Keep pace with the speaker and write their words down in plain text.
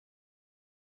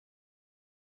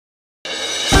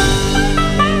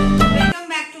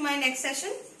next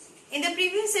session. In the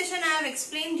previous session I have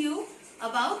explained you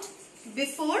about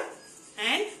before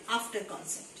and after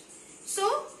concept. So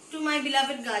to my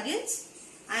beloved guardians,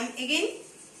 I am again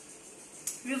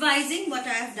revising what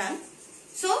I have done.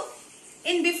 So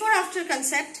in before after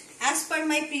concept, as per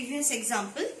my previous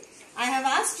example, I have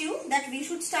asked you that we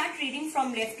should start reading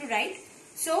from left to right.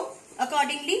 So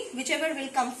accordingly, whichever will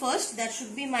come first, that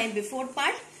should be my before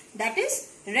part. That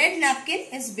is, red napkin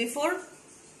is before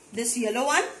this yellow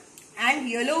one and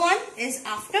yellow one is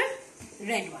after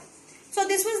red one. So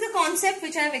this was the concept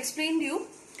which I have explained you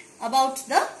about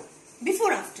the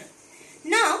before after.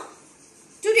 Now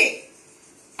today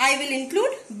I will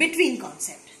include between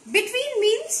concept. Between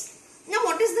means, now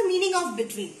what is the meaning of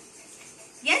between?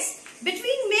 Yes,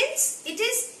 between means it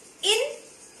is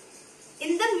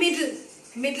in the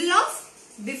middle of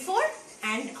before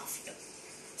and after.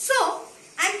 So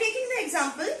I am taking the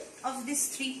example of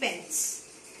these 3 pens.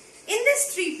 In these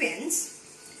 3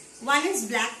 pens, one is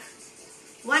black,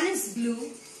 one is blue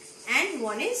and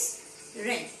one is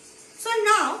red. So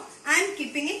now I am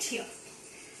keeping it here.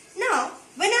 Now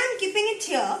when I am keeping it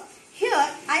here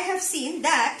I have seen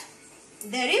that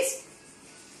there is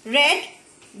red,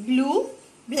 blue,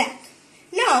 black.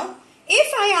 Now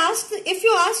if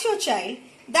you ask your child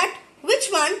that which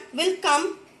one will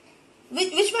come,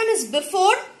 which one is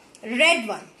before red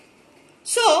one,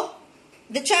 so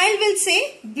the child will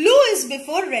say blue is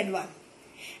before red one.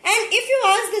 And if you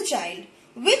ask the child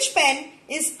which pen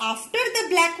is after the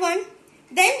black one,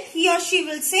 then he or she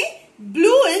will say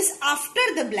blue is after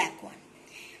the black one.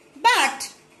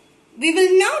 But we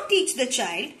will now teach the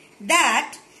child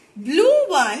that blue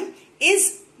one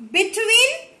is between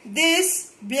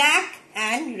this black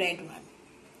and red one.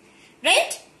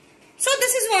 Right? So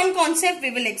this is one concept,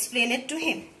 we will explain it to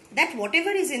him. That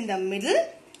whatever is in the middle,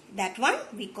 that one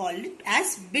we call it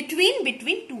as between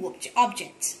two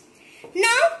objects.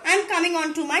 Now I am coming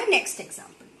on to my next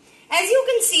example. As you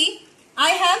can see,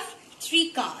 I have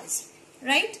 3 cars,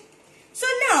 right? So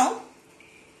now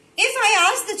if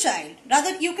I ask the child,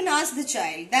 rather you can ask the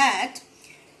child that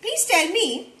please tell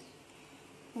me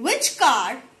which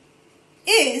car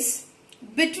is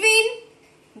between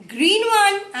green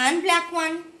one and black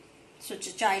one. So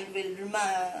the child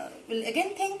will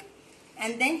again think,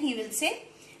 and then he will say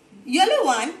yellow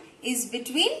one is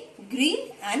between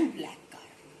green and black car.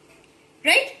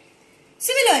 Right?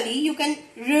 Similarly, you can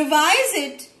revise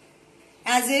it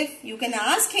as if you can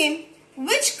ask him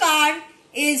which car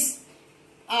is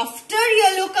after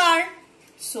yellow car.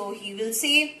 So he will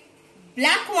say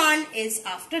black one is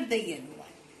after the yellow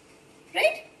one.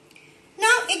 Right?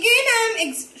 Now again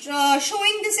I am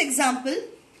showing this example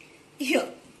here.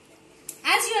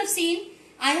 As you have seen,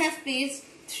 I have placed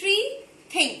 3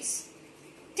 things.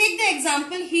 Take the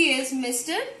example, here is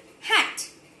Mr. Hat,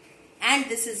 and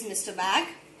this is Mr. Bag,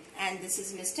 and this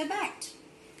is Mr. Bat.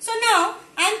 So now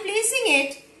I am placing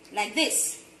it like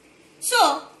this.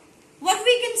 So what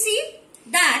we can see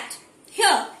that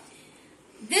here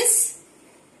this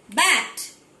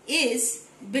bat is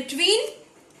between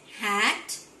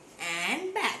hat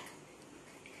and bag.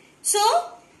 So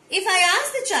if I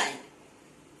ask the child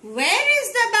where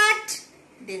is the bat,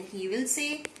 then he will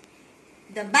say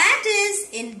the bat is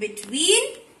in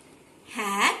between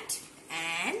hat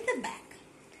and the bag.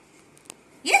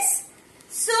 Yes?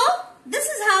 So this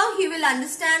is how he will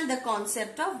understand the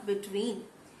concept of between.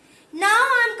 Now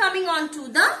I am coming on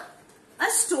to a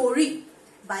story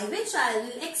by which I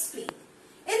will explain.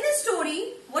 In this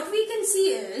story, what we can see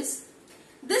is,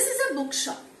 this is a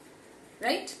bookshop,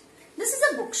 right? This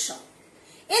is a bookshop.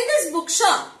 In this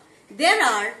bookshop, there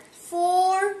are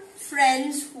 4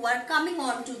 friends who are coming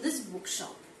on to this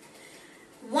bookshop.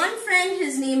 One friend,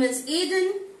 his name is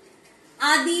Aiden,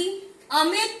 Adi,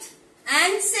 Amit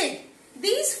and Sid.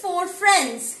 These 4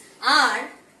 friends are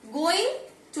going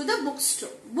to the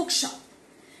bookshop.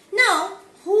 Now,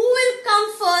 who will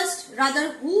come first?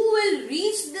 Rather, who will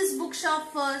reach this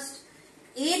bookshop first?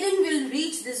 Aiden will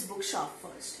reach this bookshop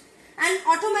first. And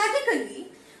automatically,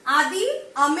 Adi,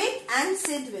 Amit and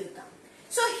Sid will come.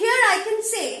 So here I can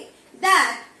say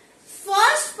that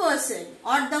first person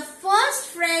or the first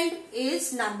friend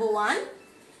is number 1,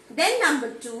 then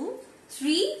number 2,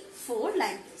 3, 4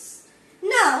 like this.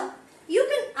 Now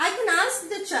I can ask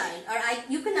the child, or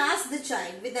you can ask the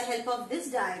child with the help of this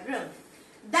diagram,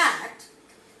 that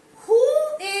who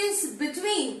is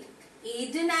between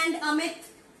Aiden and Amit?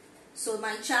 So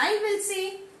my child will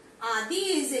say Adi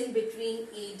is in between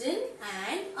Aiden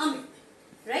and Amit,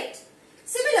 right?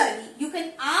 Similarly, you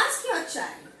can ask your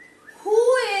child who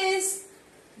is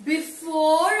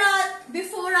before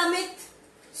Amit.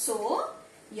 So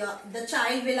the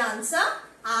child will answer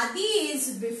Adi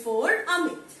is before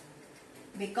Amit.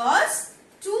 Because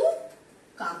 2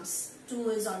 comes. 2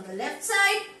 is on the left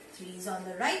side, 3 is on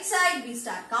the right side. We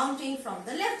start counting from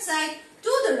the left side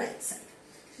to the right side.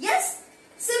 Yes?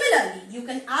 Similarly, you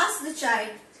can ask the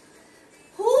child,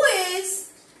 who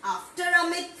is after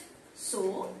Amit?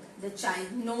 So, the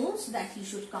child knows that he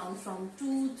should count from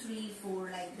 2, 3, 4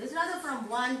 like this. Rather from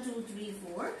 1, 2, 3,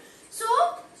 4. So,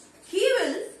 he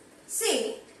will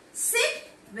say, Sid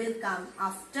will come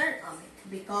after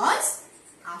Amit. Because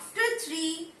after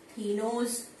 3, he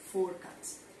knows 4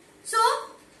 comes. So,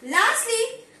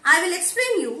 lastly, I will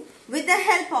explain you with the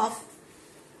help of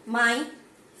my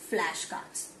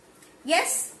flashcards.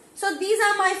 Yes, so these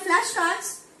are my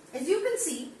flashcards. As you can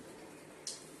see,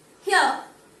 here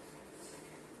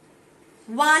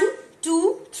 1,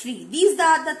 2, 3. These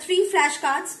are the 3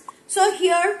 flashcards. So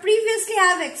here previously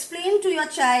I have explained to your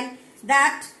child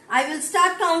that I will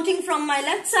start counting from my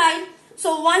left side.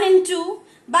 So 1 and 2.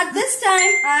 But this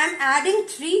time I am adding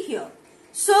 3 here.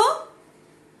 So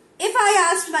if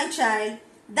I asked my child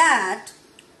that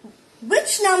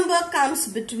which number comes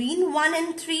between 1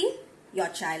 and 3, your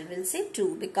child will say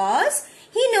 2 because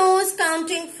he knows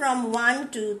counting from 1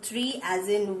 to 3 as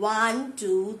in 1,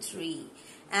 2, 3.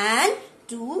 And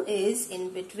 2 is in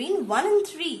between 1 and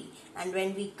 3. And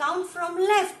when we count from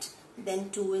left, then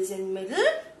 2 is in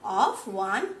middle of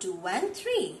 1, 2 and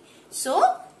 3.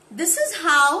 So, this is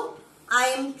how I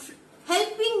am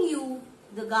helping you,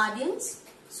 the guardians,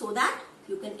 so that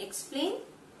you can explain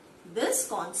this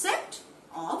concept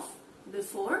of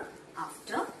before,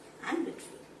 after and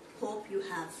between. Hope you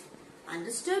have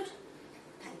understood.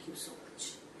 Thank you so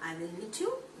much. I will meet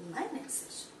you in my next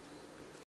session.